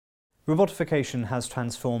Robotification has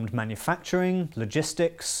transformed manufacturing,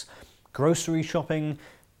 logistics, grocery shopping.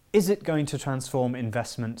 Is it going to transform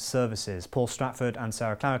investment services? Paul Stratford and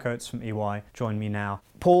Sarah Claricoats from EY join me now.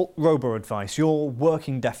 Paul, robo-advice, your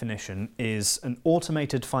working definition is an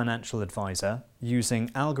automated financial advisor using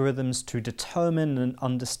algorithms to determine and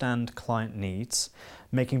understand client needs,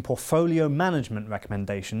 making portfolio management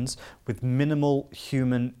recommendations with minimal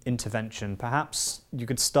human intervention. Perhaps you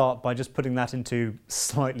could start by just putting that into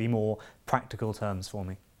slightly more practical terms for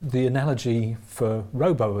me. The analogy for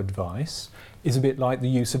robo-advice is a bit like the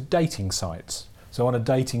use of dating sites. So on a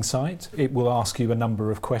dating site, it will ask you a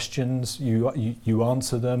number of questions, you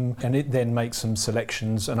answer them, and it then makes some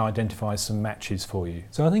selections and identifies some matches for you.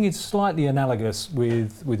 So I think it's slightly analogous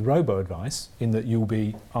with robo-advice in that you'll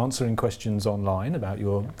be answering questions online about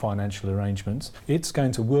your financial arrangements. It's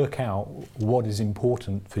going to work out what is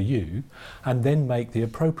important for you and then make the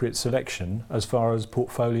appropriate selection as far as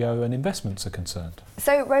portfolio and investments are concerned.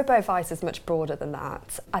 So robo-advice is much broader than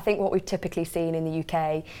that. I think what we've typically seen in the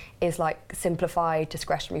UK is like simplified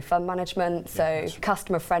discretionary fund management, so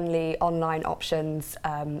customer-friendly online options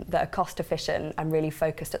that are cost-efficient and really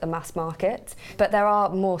focused at the mass market. But there are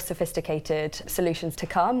more sophisticated solutions to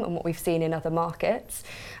come, and what we've seen in other markets.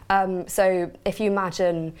 So if you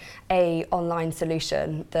imagine an online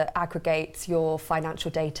solution that aggregates your financial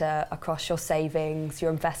data across your savings, your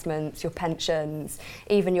investments, your pensions,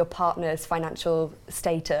 even your partner's financial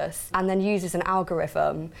status, and then uses an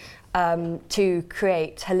algorithm to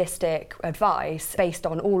create holistic advice based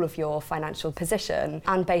on all of your financial position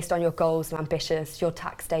and based on your goals and ambitions, your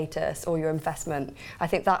tax status or your investment. I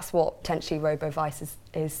think that's what potentially robo-advice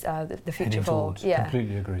is the future for. Yeah.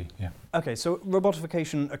 Completely agree, yeah. Okay, so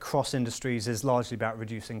robotification across industries is largely about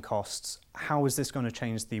reducing costs. How is this going to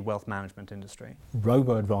change the wealth management industry?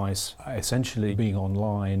 Robo-advice, essentially being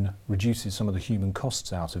online, reduces some of the human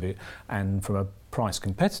costs out of it, and from a price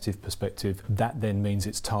competitive perspective, that then means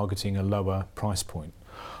it's targeting a lower price point.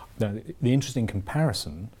 Now, the interesting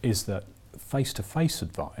comparison is that face-to-face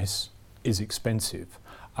advice is expensive,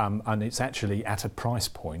 and it's actually at a price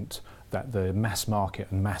point that the mass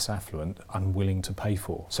market and mass affluent are unwilling to pay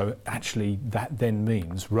for. So actually that then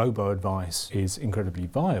means robo-advice is incredibly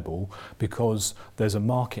viable because there's a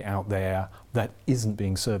market out there that isn't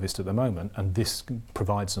being serviced at the moment, and this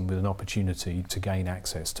provides them with an opportunity to gain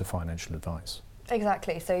access to financial advice.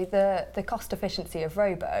 Exactly. So the cost efficiency of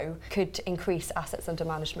robo could increase assets under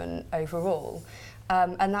management overall.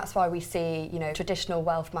 And that's why we see, traditional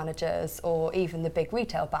wealth managers or even the big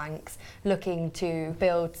retail banks looking to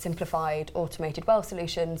build simplified automated wealth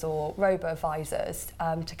solutions or robo-advisors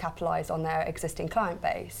to capitalise on their existing client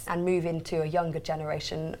base and move into a younger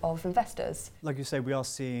generation of investors. Like you say, we are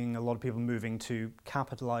seeing a lot of people moving to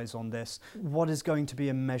capitalise on this. What is going to be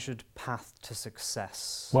a measured path to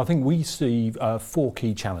success? Well, I think we see 4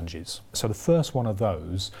 key challenges. So the first one of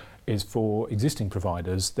those is for existing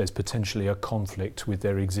providers, there's potentially a conflict with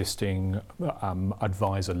their existing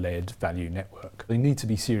advisor-led value network. They need to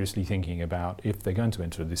be seriously thinking about, if they're going to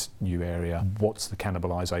enter this new area, what's the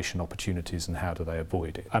cannibalisation opportunities and how do they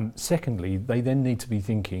avoid it? Secondly, they then need to be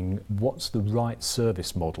thinking, what's the right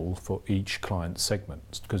service model for each client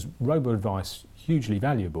segment? Because robo-advice, hugely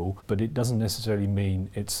valuable, but it doesn't necessarily mean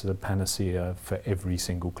it's a panacea for every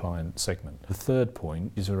single client segment. The third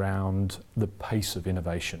point is around the pace of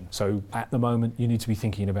innovation. So at the moment, you need to be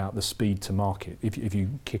thinking about the speed to market. If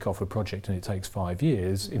you kick off a project and it takes 5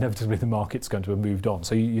 years, inevitably the market's going to have moved on.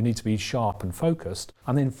 So you need to be sharp and focused.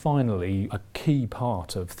 And then finally, a key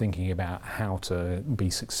part of thinking about how to be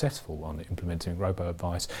successful on implementing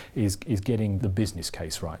robo-advice is getting the business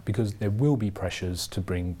case right, because there will be pressures to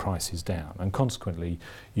bring prices down. And consequently,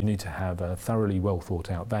 you need to have a thoroughly well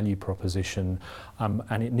thought out value proposition,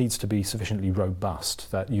 and it needs to be sufficiently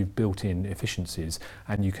robust that you've built in efficiencies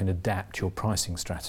and you can adapt your pricing strategy